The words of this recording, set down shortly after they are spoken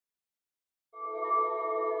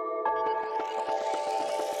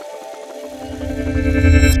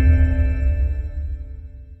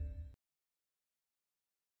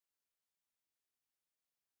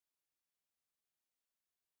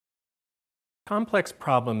Complex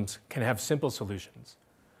problems can have simple solutions.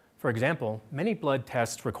 For example, many blood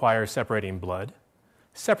tests require separating blood.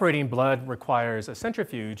 Separating blood requires a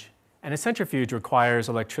centrifuge, and a centrifuge requires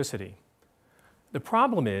electricity. The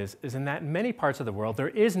problem is in that in many parts of the world there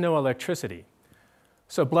is no electricity.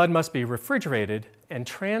 So blood must be refrigerated and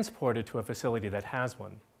transported to a facility that has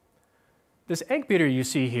one. This egg beater you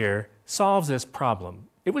see here solves this problem.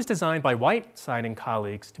 It was designed by Whiteside and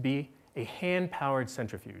colleagues to be a hand-powered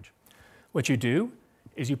centrifuge. What you do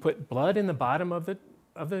is you put blood in the bottom of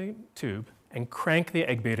the tube and crank the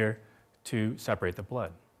egg beater to separate the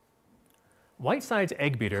blood. Whiteside's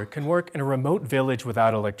egg beater can work in a remote village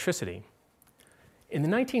without electricity. In the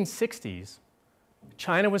 1960s,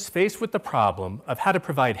 China was faced with the problem of how to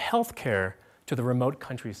provide health care to the remote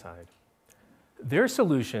countryside. Their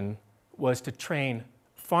solution was to train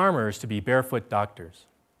farmers to be barefoot doctors.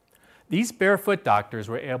 These barefoot doctors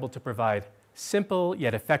were able to provide simple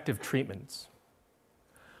yet effective treatments.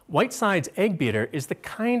 Whiteside's egg beater is the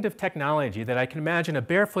kind of technology that I can imagine a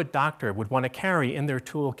barefoot doctor would want to carry in their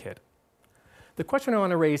toolkit. The question I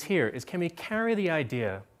want to raise here is, can we carry the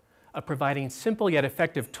idea of providing simple yet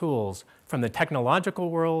effective tools from the technological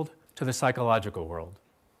world to the psychological world?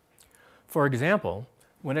 For example,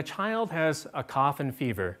 when a child has a cough and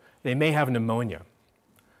fever, they may have pneumonia.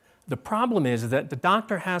 The problem is that the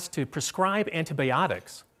doctor has to prescribe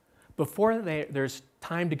antibiotics before there's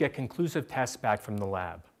time to get conclusive tests back from the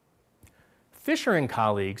lab. Fisher and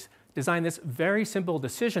colleagues designed this very simple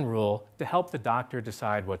decision rule to help the doctor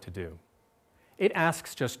decide what to do. It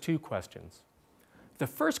asks just two questions. The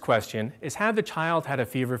first question is, have the child had a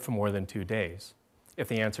fever for more than 2 days? If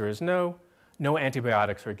the answer is no, no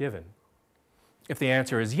antibiotics are given. If the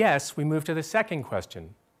answer is yes, we move to the second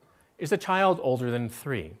question. Is the child older than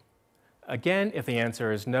 3? Again, if the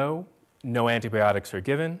answer is no, no antibiotics are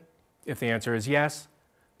given. If the answer is yes,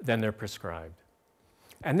 then they're prescribed.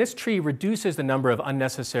 And this tree reduces the number of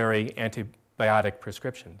unnecessary antibiotic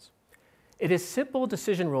prescriptions. It is simple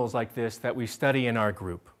decision rules like this that we study in our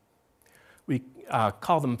group. We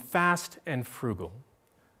call them fast and frugal.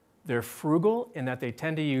 They're frugal in that they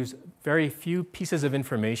tend to use very few pieces of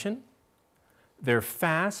information. They're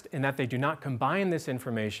fast in that they do not combine this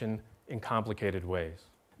information in complicated ways.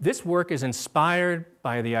 This work is inspired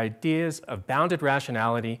by the ideas of bounded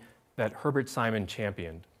rationality that Herbert Simon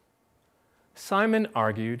championed. Simon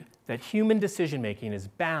argued that human decision-making is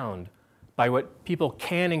bound by what people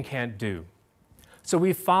can and can't do. So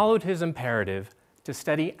we followed his imperative to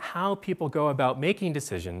study how people go about making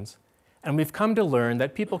decisions, and we've come to learn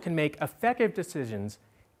that people can make effective decisions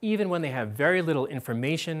even when they have very little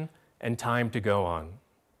information and time to go on.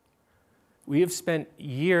 We have spent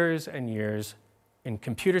years and years in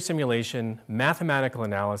computer simulation, mathematical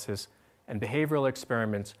analysis, and behavioral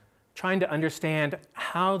experiments trying to understand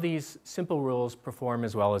how these simple rules perform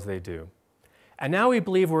as well as they do. And now we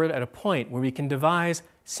believe we're at a point where we can devise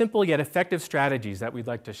simple yet effective strategies that we'd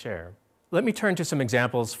like to share. Let me turn to some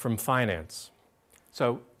examples from finance.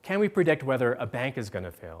 So, can we predict whether a bank is going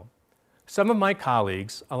to fail? Some of my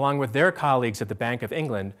colleagues, along with their colleagues at the Bank of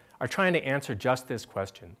England, are trying to answer just this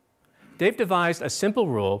question. They've devised a simple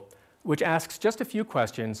rule which asks just a few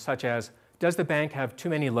questions, such as, does the bank have too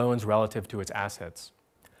many loans relative to its assets?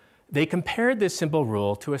 They compared this simple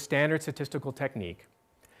rule to a standard statistical technique,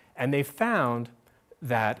 and they found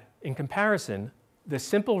that, in comparison, the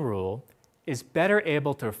simple rule is better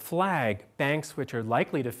able to flag banks which are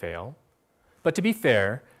likely to fail. But to be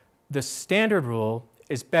fair, the standard rule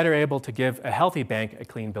is better able to give a healthy bank a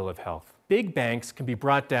clean bill of health. Big banks can be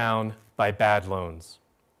brought down by bad loans.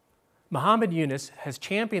 Muhammad Yunus has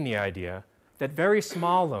championed the idea that very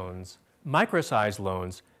small loans, micro-sized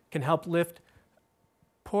loans, can help lift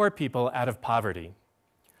poor people out of poverty.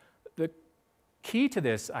 The key to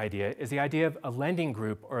this idea is the idea of a lending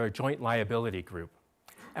group or a joint liability group.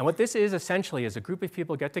 And what this is essentially is a group of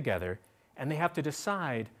people get together and they have to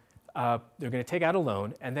decide they're going to take out a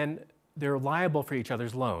loan, and then they're liable for each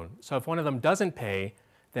other's loan. So if one of them doesn't pay,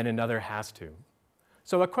 then another has to.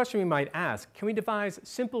 So a question we might ask, can we devise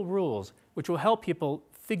simple rules which will help people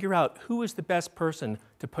figure out who is the best person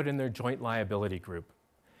to put in their joint liability group?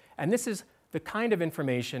 And this is the kind of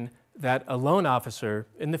information that a loan officer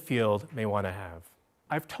in the field may want to have.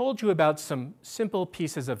 I've told you about some simple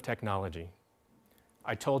pieces of technology.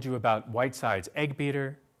 I told you about Whiteside's egg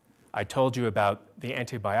beater. I told you about the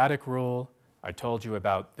antibiotic rule. I told you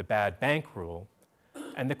about the bad bank rule.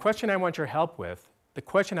 And the question I want your help with, the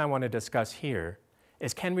question I want to discuss here,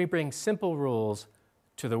 is can we bring simple rules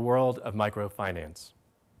to the world of microfinance.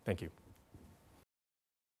 Thank you.